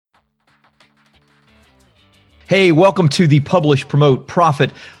Hey, welcome to the Publish, Promote,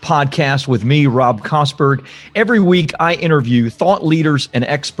 Profit podcast with me, Rob Kosberg. Every week, I interview thought leaders and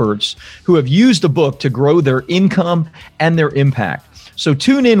experts who have used a book to grow their income and their impact. So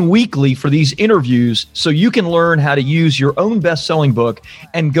tune in weekly for these interviews so you can learn how to use your own best-selling book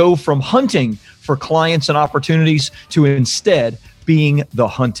and go from hunting for clients and opportunities to instead being the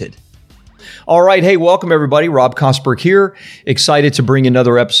hunted. All right. Hey, welcome everybody. Rob Kosberg here. Excited to bring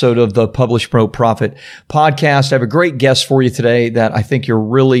another episode of the Publish, Promote, Profit podcast. I have a great guest for you today that I think you're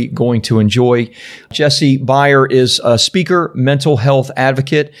really going to enjoy. Jessie Beyer is a speaker, mental health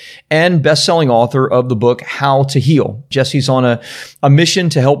advocate, and best-selling author of the book, How to Heal. Jessie's on a mission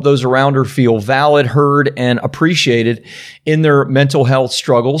to help those around her feel valid, heard, and appreciated in their mental health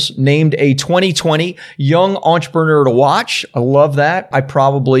struggles. Named a 2020 Young Entrepreneur to Watch. I love that. I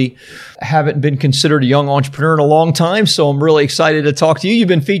probably haven't been considered a young entrepreneur in a long time, so I'm really excited to talk to you. You've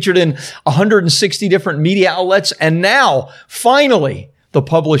been featured in 160 different media outlets, and now, finally, the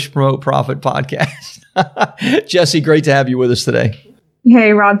Publish, Promote, Profit podcast. Jessie, great to have you with us today.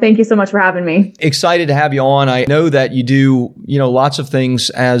 Hey, Rob. Thank you so much for having me. Excited to have you on. I know that you do, lots of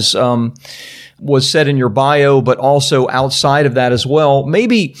things as was said in your bio, but also outside of that as well.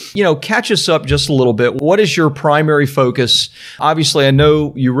 Maybe, catch us up just a little bit. What is your primary focus? Obviously, I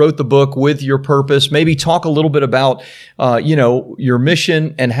know you wrote the book with your purpose. Maybe talk a little bit about, your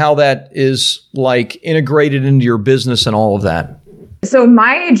mission and how that is like integrated into your business and all of that. So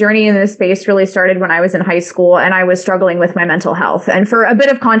my journey in this space really started when I was in high school and I was struggling with my mental health. And for a bit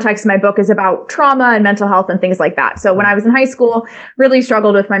of context, my book is about trauma and mental health and things like that. So when I was in high school, really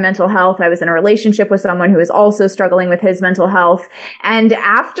struggled with my mental health. I was in a relationship with someone who was also struggling with his mental health. And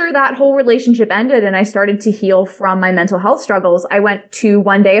after that whole relationship ended and I started to heal from my mental health struggles, I went to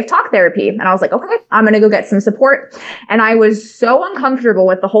one day of talk therapy and I was like, okay, I'm going to go get some support. And I was so uncomfortable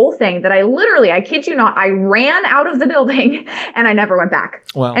with the whole thing that I kid you not, I ran out of the building and I never went back.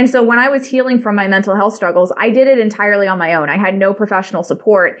 Wow. And so when I was healing from my mental health struggles, I did it entirely on my own. I had no professional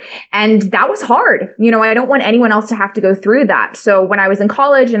support. And that was hard. I don't want anyone else to have to go through that. So when I was in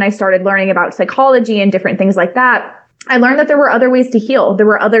college and I started learning about psychology and different things like that, I learned that there were other ways to heal. There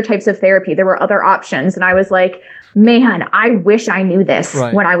were other types of therapy. There were other options. And I was like, man, I wish I knew this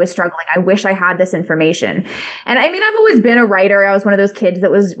when I was struggling. I wish I had this information. And I mean, I've always been a writer. I was one of those kids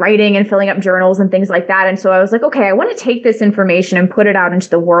that was writing and filling up journals and things like that. And so I was like, okay, I want to take this information and put it out into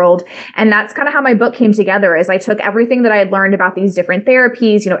the world. And that's kind of how my book came together, is I took everything that I had learned about these different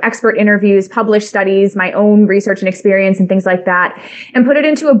therapies, expert interviews, published studies, my own research and experience and things like that, and put it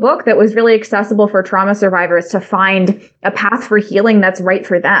into a book that was really accessible for trauma survivors to find a path for healing that's right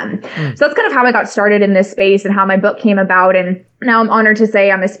for them. So that's kind of how I got started in this space and how my book came about. And now I'm honored to say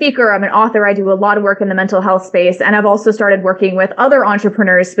I'm a speaker, I'm an author, I do a lot of work in the mental health space. And I've also started working with other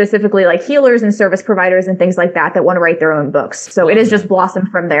entrepreneurs, specifically like healers and service providers and things like that want to write their own books. So it has just blossomed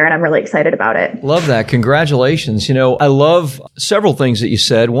from there and I'm really excited about it. Love that. Congratulations. I love several things that you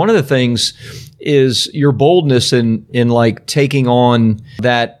said. One of the things is your boldness in like taking on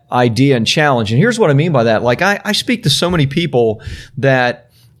that idea and challenge. And here's what I mean by that. Like I speak to so many people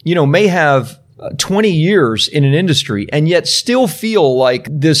that, may have 20 years in an industry and yet still feel like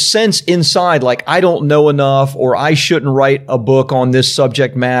this sense inside, like I don't know enough or I shouldn't write a book on this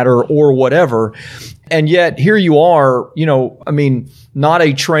subject matter or whatever. And yet here you are, not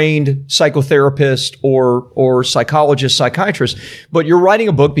a trained psychotherapist or psychologist, psychiatrist, but you're writing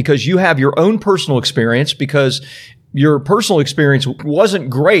a book because you have your own personal experience, because your personal experience wasn't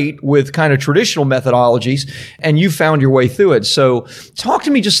great with kind of traditional methodologies and you found your way through it. So talk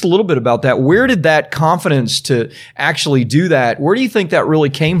to me just a little bit about that. Where did that confidence to actually do that, where do you think that really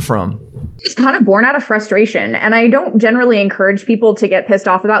came from? It's kind of born out of frustration. And I don't generally encourage people to get pissed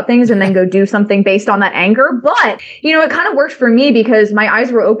off about things and then go do something based on that anger. But, it kind of worked for me because my eyes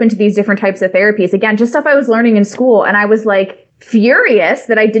were open to these different types of therapies. Again, just stuff I was learning in school. And I was like, furious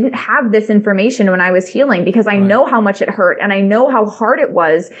that I didn't have this information when I was healing, because I know how much it hurt and I know how hard it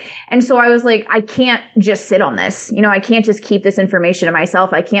was. And so I was like, I can't just sit on this. I can't just keep this information to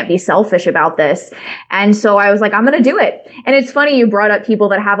myself. I can't be selfish about this. And so I was like, I'm going to do it. And it's funny, you brought up people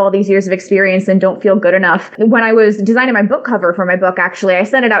that have all these years of experience and don't feel good enough. When I was designing my book cover for my book, actually, I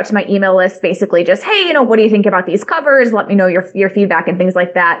sent it out to my email list, basically just, hey, what do you think about these covers? Let me know your feedback and things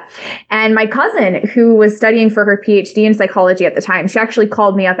like that. And my cousin, who was studying for her PhD in psychology at the time, she actually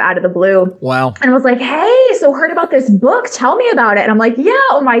called me up out of the blue. Wow. And was like, hey, so heard about this book. Tell me about it. And I'm like, yeah,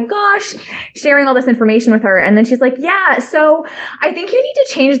 oh my gosh, sharing all this information with her. And then she's like, yeah, so I think you need to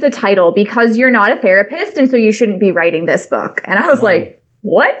change the title because you're not a therapist. And so you shouldn't be writing this book. And I was like,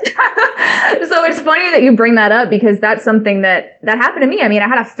 what? So it's funny that you bring that up, because that's something that happened to me. I mean, I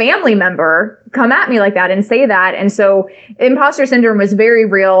had a family member come at me like that and say that. And so imposter syndrome was very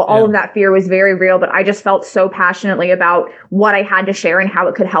real. All of that fear was very real, but I just felt so passionately about what I had to share and how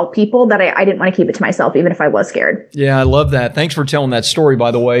it could help people that I didn't want to keep it to myself, even if I was scared. Yeah, I love that. Thanks for telling that story,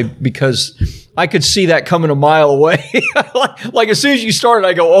 by the way, because I could see that coming a mile away. like as soon as you started,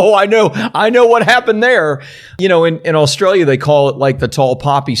 I go, oh, I know what happened there. You know, in Australia, they call it like the tall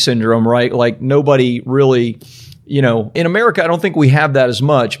poppy syndrome, right? Like nobody really, you know, in America, I don't think we have that as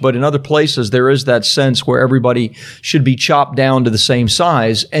much, but in other places, there is that sense where everybody should be chopped down to the same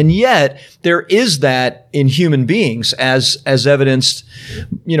size. And yet there is that in human beings, as evidenced,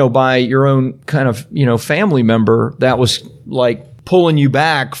 you know, by your own kind of, you know, family member that was like pulling you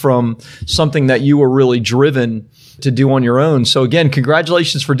back from something that you were really driven to do on your own. So again,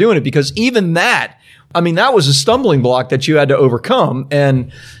 congratulations for doing it, because even that, I mean, that was a stumbling block that you had to overcome.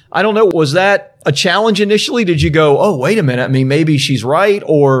 And I don't know, was that a challenge initially? Did you go, oh, wait a minute, I mean, maybe she's right?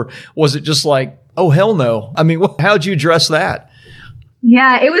 Or was it just like, oh, hell no? I mean, how'd you address that?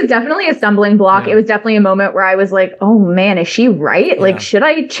 Yeah, it was definitely a stumbling block. Yeah. It was definitely a moment where I was like, oh man, is she right? Yeah. Like, should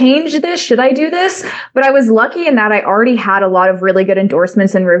I change this? Should I do this? But I was lucky in that I already had a lot of really good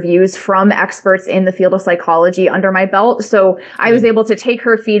endorsements and reviews from experts in the field of psychology under my belt. So I was able to take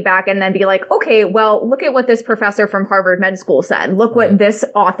her feedback and then be like, okay, well, look at what this professor from Harvard Med School said. Look what this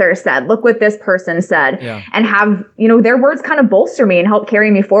author said. Look what this person said. Yeah. And have, you know, their words kind of bolster me and help carry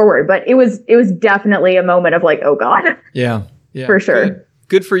me forward. But it was definitely a moment of like, oh God. Yeah. Yeah, for sure.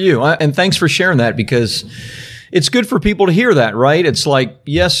 Good for you. And thanks for sharing that, because it's good for people to hear that, right? It's like,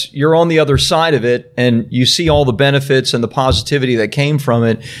 yes, you're on the other side of it and you see all the benefits and the positivity that came from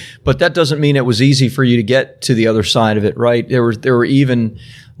it, but that doesn't mean it was easy for you to get to the other side of it, right? There were even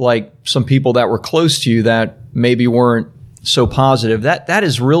like some people that were close to you that maybe weren't so positive. That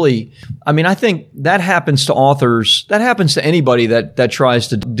is really, I mean, I think that happens to authors. That happens to anybody that tries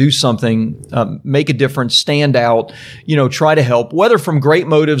to do something, make a difference, stand out, you know, try to help, whether from great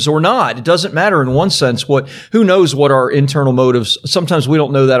motives or not. It doesn't matter in one sense. Who knows what our internal motives? Sometimes we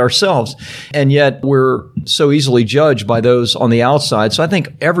don't know that ourselves. And yet we're so easily judged by those on the outside. So I think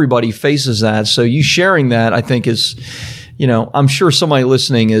everybody faces that. So you sharing that, I think is, you know, I'm sure somebody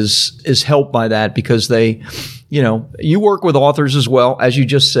listening is helped by that, because they, you know, you work with authors as well, as you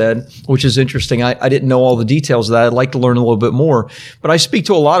just said, which is interesting. I didn't know all the details of that. I'd like to learn a little bit more, but I speak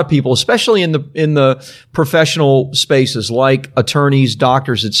to a lot of people, especially in the professional spaces like attorneys,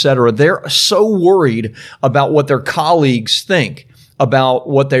 doctors, et cetera. They're so worried about what their colleagues think about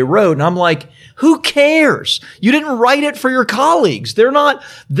what they wrote. And I'm like, who cares? You didn't write it for your colleagues. They're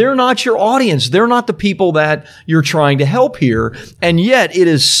not your audience. They're not the people that you're trying to help here. And yet it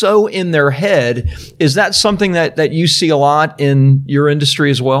is so in their head. Is that something that you see a lot in your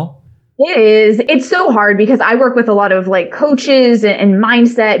industry as well? It is. It's so hard because I work with a lot of like coaches and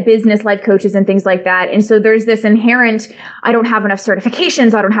mindset, business life coaches and things like that. And so there's this inherent, I don't have enough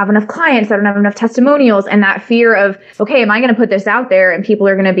certifications. I don't have enough clients. I don't have enough testimonials. And that fear of, okay, am I going to put this out there? And people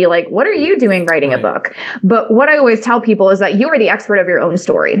are going to be like, what are you doing writing a book? But what I always tell people is that you are the expert of your own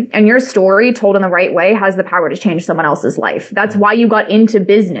story, and your story told in the right way has the power to change someone else's life. That's why you got into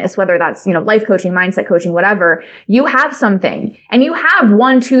business, whether that's, you know, life coaching, mindset coaching, whatever. You have something, and you have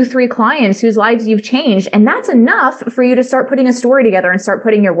 1, 2, 3 clients whose lives you've changed. And that's enough for you to start putting a story together and start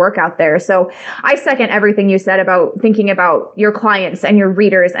putting your work out there. So I second everything you said about thinking about your clients and your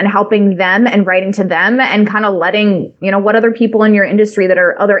readers and helping them and writing to them and kind of letting, you know, what other people in your industry that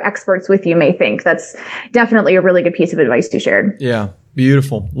are other experts with you may think. That's definitely a really good piece of advice you shared. Yeah.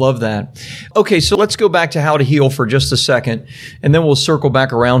 Beautiful. Love that. Okay. So let's go back to How to Heal for just a second, and then we'll circle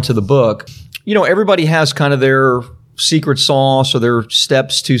back around to the book. You know, everybody has kind of their secret sauce or their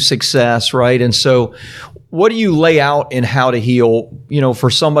steps to success, right? And so what do you lay out in How to Heal, you know,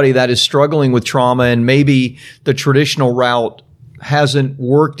 for somebody that is struggling with trauma and maybe the traditional route hasn't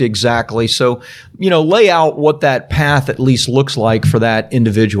worked exactly? So, you know, lay out what that path at least looks like for that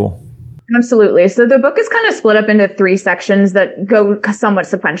individual. Absolutely. So the book is kind of split up into 3 sections that go somewhat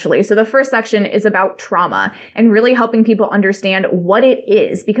sequentially. So the first section is about trauma and really helping people understand what it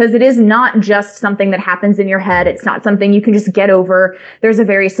is, because it is not just something that happens in your head. It's not something you can just get over. There's a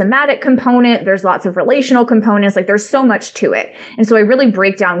very somatic component. There's lots of relational components. Like there's so much to it. And so I really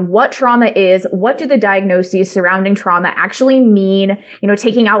break down what trauma is, what do the diagnoses surrounding trauma actually mean, you know,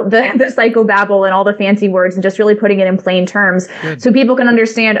 taking out the psychobabble and all the fancy words and just really putting it in plain terms. Good. So people can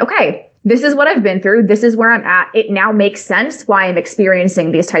understand, okay, this is what I've been through. This is where I'm at. It now makes sense why I'm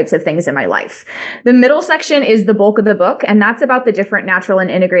experiencing these types of things in my life. The middle section is the bulk of the book, and that's about the different natural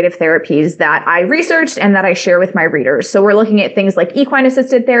and integrative therapies that I researched and that I share with my readers. So we're looking at things like equine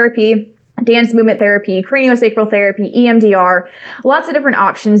assisted therapy, dance movement therapy, craniosacral therapy, EMDR, lots of different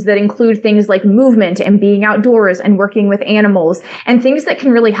options that include things like movement and being outdoors and working with animals, and things that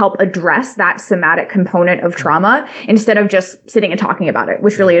can really help address that somatic component of trauma instead of just sitting and talking about it,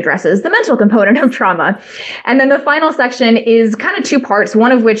 which really addresses the mental component of trauma. And then the final section is kind of two parts,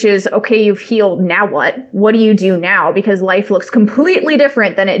 one of which is, okay, you've healed, now what? What do you do now? Because life looks completely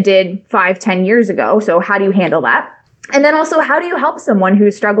different than it did 5-10 years ago. So how do you handle that? And then also, how do you help someone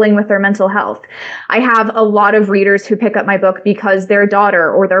who's struggling with their mental health? I have a lot of readers who pick up my book because their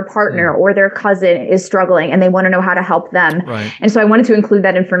daughter or their partner or their cousin is struggling and they want to know how to help them. Right. And so I wanted to include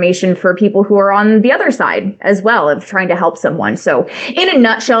that information for people who are on the other side as well of trying to help someone. So in a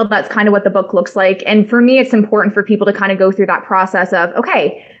nutshell, that's kind of what the book looks like. And for me, it's important for people to kind of go through that process of,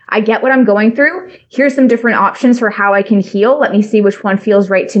 okay, I get what I'm going through. Here's some different options for how I can heal. Let me see which one feels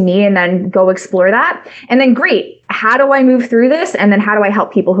right to me and then go explore that. And then great, how do I move through this? And then how do I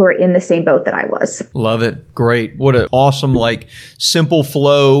help people who are in the same boat that I was? Love it. Great. What an awesome, simple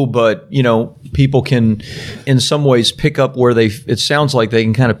flow, but, people can in some ways pick up where it sounds like they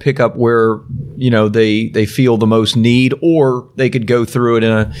can kind of pick up where, they feel the most need, or they could go through it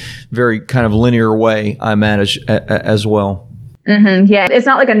in a very kind of linear way, I imagine, as well. Mm-hmm. Yeah. It's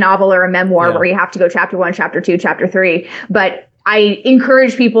not like a novel or a memoir where you have to go chapter 1, chapter 2, chapter 3, but I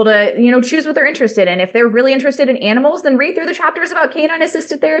encourage people to, choose what they're interested in. If they're really interested in animals, then read through the chapters about canine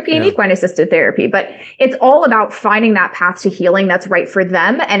assisted therapy and equine assisted therapy. But it's all about finding that path to healing that's right for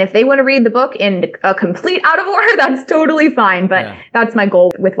them. And if they want to read the book in a complete out of order, that's totally fine. But that's my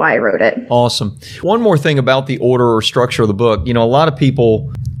goal with why I wrote it. Awesome. One more thing about the order or structure of the book. A lot of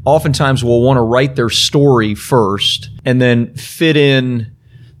people oftentimes will want to write their story first and then fit in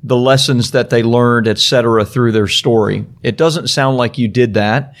the lessons that they learned, et cetera, through their story. It doesn't sound like you did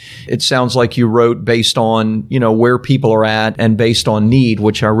that. It sounds like you wrote based on, where people are at and based on need,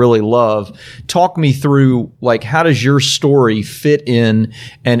 which I really love. Talk me through, how does your story fit in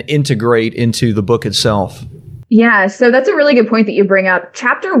and integrate into the book itself? Yeah, so that's a really good point that you bring up.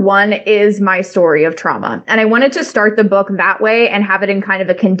 Chapter 1 is my story of trauma. And I wanted to start the book that way and have it in kind of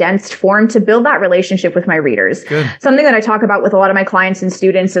a condensed form to build that relationship with my readers. Good. Something that I talk about with a lot of my clients and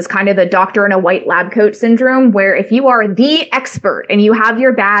students is kind of the doctor in a white lab coat syndrome, where if you are the expert and you have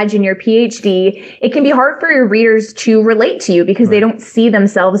your badge and your PhD, it can be hard for your readers to relate to you because they don't see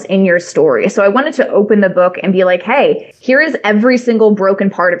themselves in your story. So I wanted to open the book and be like, hey, here is every single broken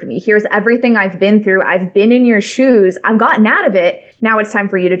part of me. Here's everything I've been through. I've been in your shoes. I've gotten out of it. Now it's time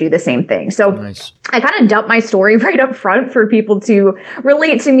for you to do the same thing. So nice. I kind of dump my story right up front for people to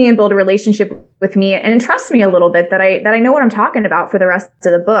relate to me and build a relationship with me and trust me a little bit that I know what I'm talking about for the rest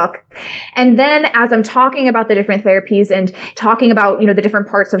of the book. And then as I'm talking about the different therapies and talking about, the different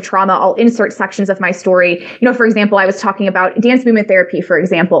parts of trauma, I'll insert sections of my story. For example, I was talking about dance movement therapy, for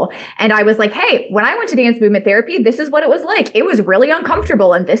example, and I was like, hey, when I went to dance movement therapy, this is what it was like. It was really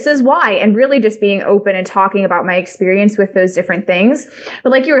uncomfortable and this is why, and really just being open and talking about my experience with those different things.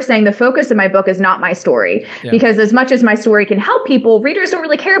 But like you were saying, the focus of my book is not my story, because as much as my story can help people, readers don't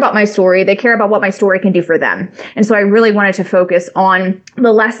really care about my story. They care about what my story can do for them. And so I really wanted to focus on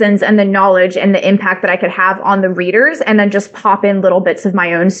the lessons and the knowledge and the impact that I could have on the readers, and then just pop in little bits of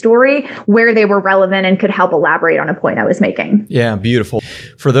my own story where they were relevant and could help elaborate on a point I was making. Yeah, beautiful.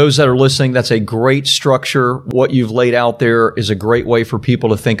 For those that are listening, that's a great structure. What you've laid out there is a great way for people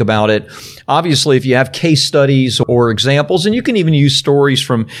to think about it. Obviously, if you have case studies or examples, and you can even use stories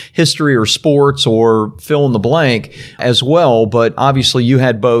from history or sports or fill in the blank as well. But obviously, you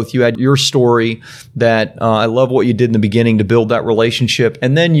had both. You had your story that I love what you did in the beginning to build that relationship.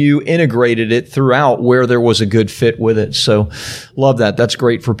 And then you integrated it throughout where there was a good fit with it. So love that. That's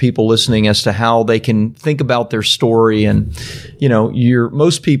great for people listening as to how they can think about their story. And,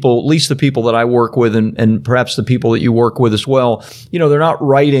 most people, at least the people that I work with and perhaps the people that you work with as well, they're not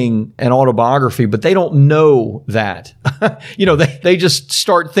writing an autobiography, but they don't know that. They just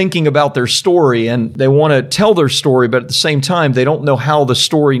start thinking about their story and they want to tell their story, but at the same time, they don't know how the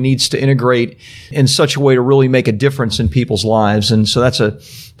story needs to integrate in such a way to really make a difference in people's lives. And so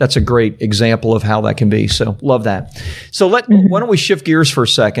that's a great example of how that can be. So love that. So why don't we shift gears for a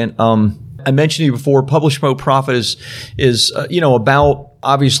second? I mentioned to you before, Publish, Promote, Profit is about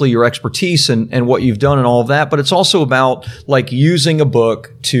obviously your expertise and what you've done and all of that, but it's also about like using a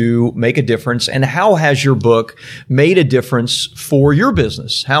book to make a difference. And how has your book made a difference for your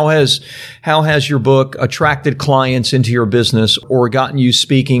business? How has your book attracted clients into your business or gotten you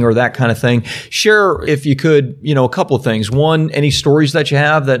speaking or that kind of thing? Share, if you could, a couple of things. One, any stories that you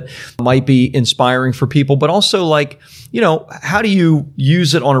have that might be inspiring for people, but also like, how do you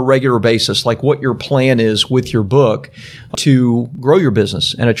use it on a regular basis? Like what your plan is with your book to grow your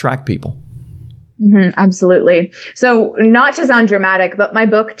business and attract people? Absolutely. So not to sound dramatic, but my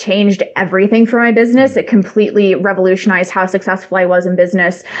book changed everything for my business. It completely revolutionized how successful I was in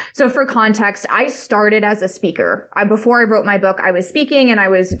business. So for context, I started as a speaker. Before I wrote my book, I was speaking and I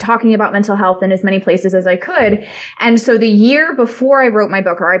was talking about mental health in as many places as I could. And so the year before I wrote my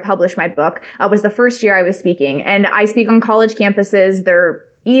book or I published my book was the first year I was speaking. And I speak on college campuses. They're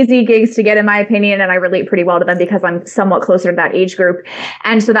easy gigs to get, in my opinion, and I relate pretty well to them because I'm somewhat closer to that age group.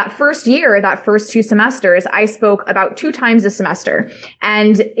 And so that first year, that first 2 semesters, I spoke about 2 times a semester.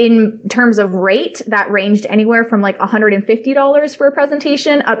 And in terms of rate, that ranged anywhere from like $150 for a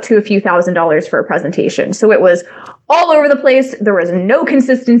presentation up to a few $1,000s for a presentation. So it was all over the place. There was no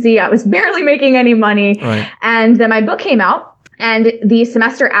consistency. I was barely making any money. Right. And then my book came out. And the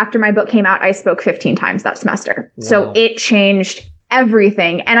semester after my book came out, I spoke 15 times that semester. Wow. So it changed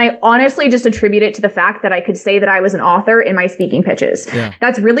everything. And I honestly just attribute it to the fact that I could say that I was an author in my speaking pitches. Yeah.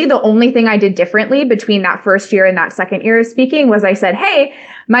 That's really the only thing I did differently between that first year and that second year of speaking was I said, hey,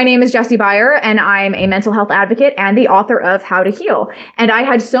 my name is Jessie Beyer and I'm a mental health advocate and the author of How to Heal. And I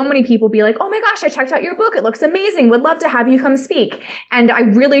had so many people be like, oh my gosh, I checked out your book. It looks amazing. Would love to have you come speak. And I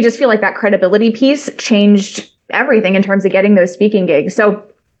really just feel like that credibility piece changed everything in terms of getting those speaking gigs. So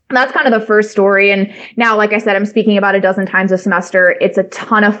that's kind of the first story. And now, like I said, I'm speaking about a dozen times a semester. It's a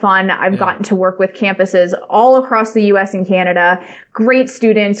ton of fun. I've gotten to work with campuses all across the US and Canada. Great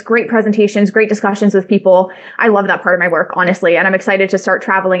students, great presentations, great discussions with people. I love that part of my work, honestly. And I'm excited to start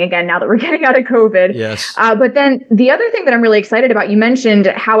traveling again now that we're getting out of COVID. Yes. But then the other thing that I'm really excited about, you mentioned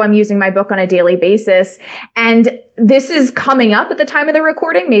how I'm using my book on a daily basis. And this is coming up at the time of the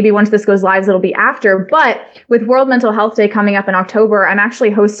recording. Maybe once this goes live, it'll be after. But with World Mental Health Day coming up in October, I'm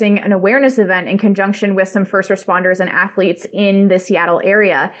actually hosting an awareness event in conjunction with some first responders and athletes in the Seattle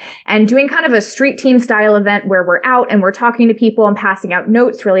area and doing kind of a street team style event where we're out and we're talking to people and passing out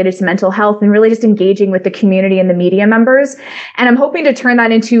notes related to mental health and really just engaging with the community and the media members. And I'm hoping to turn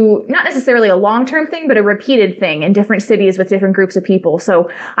that into not necessarily a long-term thing, but a repeated thing in different cities with different groups of people. So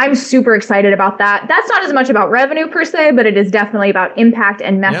I'm super excited about that. That's not as much about revenue per se, but it is definitely about impact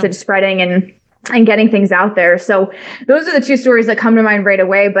and message spreading and getting things out there. So those are the 2 stories that come to mind right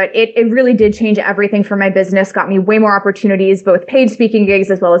away, but it really did change everything for my business, got me way more opportunities, both paid speaking gigs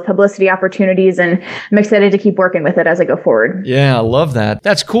as well as publicity opportunities. And I'm excited to keep working with it as I go forward. Yeah, I love that.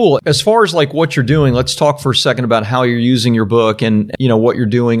 That's cool. As far as like what you're doing, let's talk for a second about how you're using your book and, what you're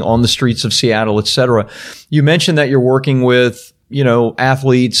doing on the streets of Seattle, et cetera. You mentioned that you're working with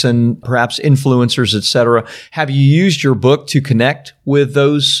athletes and perhaps influencers, et cetera. Have you used your book to connect with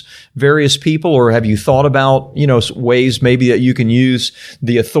those various people, or have you thought about, ways maybe that you can use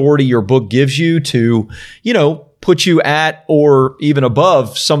the authority your book gives you to, put you at or even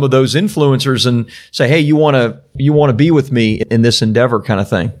above some of those influencers and say, hey, you want to be with me in this endeavor kind of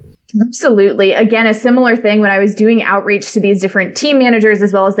thing? Absolutely. Again, a similar thing when I was doing outreach to these different team managers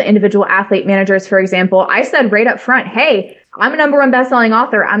as well as the individual athlete managers, for example, I said right up front, hey, I'm a #1 best-selling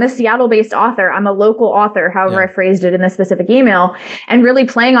author. I'm a Seattle-based author. I'm a local author, however I phrased it in this specific email, and really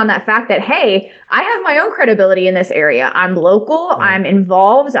playing on that fact that, hey, I have my own credibility in this area. I'm local. I'm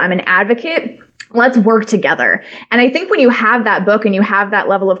involved. I'm an advocate. Let's work together. And I think when you have that book and you have that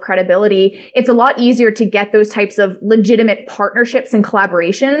level of credibility, it's a lot easier to get those types of legitimate partnerships and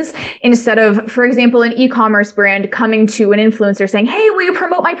collaborations instead of, for example, an e-commerce brand coming to an influencer saying, hey, will you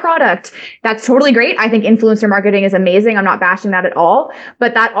promote my product? That's totally great. I think influencer marketing is amazing. I'm not bashing that at all.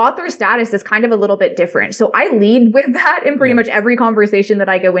 But that author status is kind of a little bit different. So I lead with that in pretty much every conversation that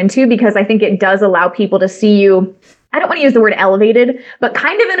I go into because I think it does allow people to see you. I don't want to use the word elevated, but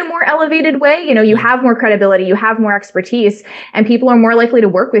kind of in a more elevated way. You have more credibility, you have more expertise, and people are more likely to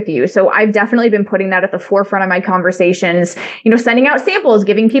work with you. So I've definitely been putting that at the forefront of my conversations, sending out samples,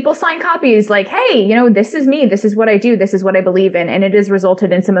 giving people signed copies like, hey, this is me, this is what I do, this is what I believe in. And it has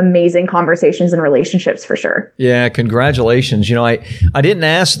resulted in some amazing conversations and relationships for sure. Yeah, congratulations. I didn't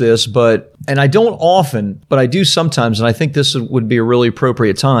ask this, and I don't often, but I do sometimes. And I think this would be a really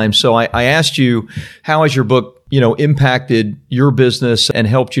appropriate time. So I asked you, how has your book impacted your business and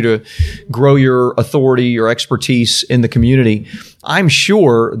helped you to grow your authority, your expertise in the community? I'm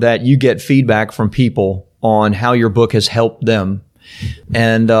sure that you get feedback from people on how your book has helped them.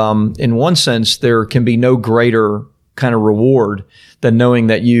 And in one sense, there can be no greater kind of reward than knowing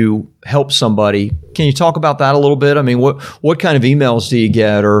that you help somebody. Can you talk about that a little bit? I mean, what kind of emails do you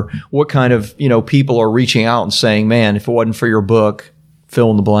get, or what kind of, people are reaching out and saying, man, if it wasn't for your book, fill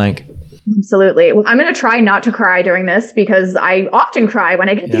in the blank? Absolutely. I'm going to try not to cry during this because I often cry when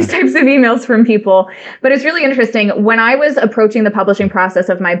I get these types of emails from people. But it's really interesting. When I was approaching the publishing process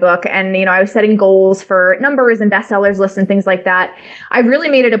of my book and, I was setting goals for numbers and bestsellers lists and things like that, I really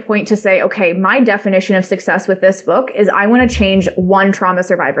made it a point to say, okay, my definition of success with this book is I want to change one trauma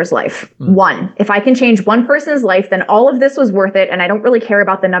survivor's life. One. If I can change one person's life, then all of this was worth it. And I don't really care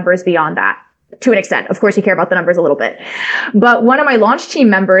about the numbers beyond that. To an extent. Of course, you care about the numbers a little bit. But one of my launch team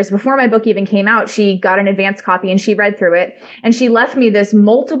members, before my book even came out, she got an advanced copy and she read through it. And she left me this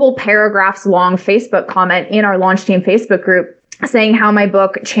multiple paragraphs long Facebook comment in our launch team Facebook group saying how my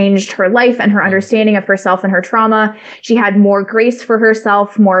book changed her life and her understanding of herself and her trauma. She had more grace for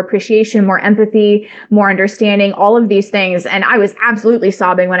herself, more appreciation, more empathy, more understanding, all of these things. And I was absolutely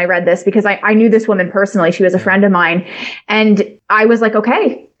sobbing when I read this because I knew this woman personally. She was a friend of mine. And I was like,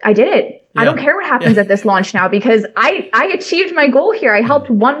 okay, I did it. I don't care what happens at this launch now because I achieved my goal here. I helped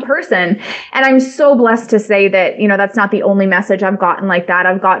one person. And I'm so blessed to say that, that's not the only message I've gotten like that.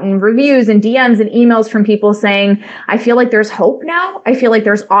 I've gotten reviews and DMs and emails from people saying, I feel like there's hope now. I feel like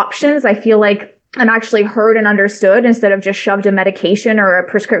there's options. I feel like I'm actually heard and understood instead of just shoved a medication or a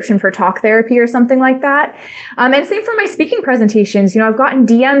prescription for talk therapy or something like that. And same for my speaking presentations. I've gotten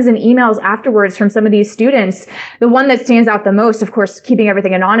DMs and emails afterwards from some of these students. The one that stands out the most, of course, keeping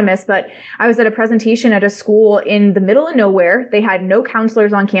everything anonymous, but I was at a presentation at a school in the middle of nowhere. They had no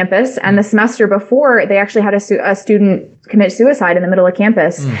counselors on campus. And the semester before, they actually had a student commit suicide in the middle of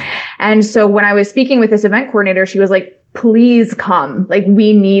campus. And so when I was speaking with this event coordinator, she was like, please come. Like,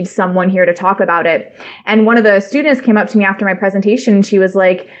 we need someone here to talk about it. And one of the students came up to me after my presentation and she was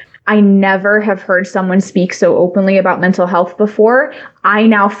like, I never have heard someone speak so openly about mental health before. I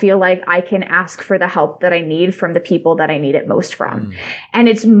now feel like I can ask for the help that I need from the people that I need it most from. And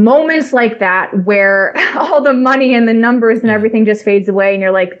it's moments like that where all the money and the numbers and everything just fades away. And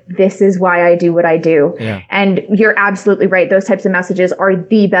you're like, this is why I do what I do. Yeah. And you're absolutely right. Those types of messages are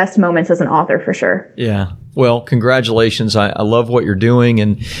the best moments as an author for sure. Yeah. Well, congratulations. I love what you're doing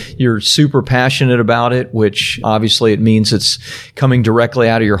and you're super passionate about it, which obviously it means it's coming directly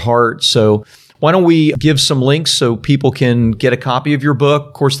out of your heart. So why don't we give some links so people can get a copy of your book?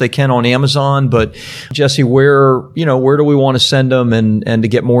 Of course, they can on Amazon, but Jessie, where do we want to send them and to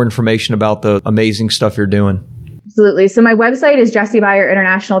get more information about the amazing stuff you're doing? Absolutely. So my website is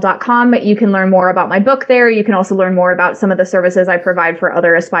jessiebyerinternational.com. You can learn more about my book there. You can also learn more about some of the services I provide for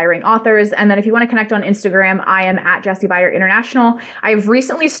other aspiring authors. And then if you want to connect on Instagram, I am at Jessie Byer International. I've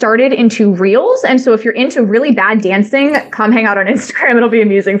recently started into Reels. And so if you're into really bad dancing, come hang out on Instagram. It'll be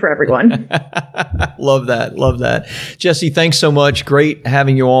amusing for everyone. Love that. Love that. Jessie, thanks so much. Great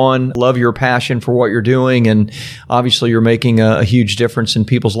having you on. Love your passion for what you're doing. And obviously you're making a huge difference in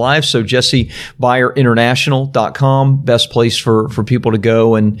people's lives. So jessiebyerinternational.com. Best place for people to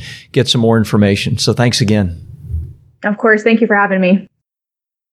go and get some more information. So thanks again. Of course. Thank you for having me.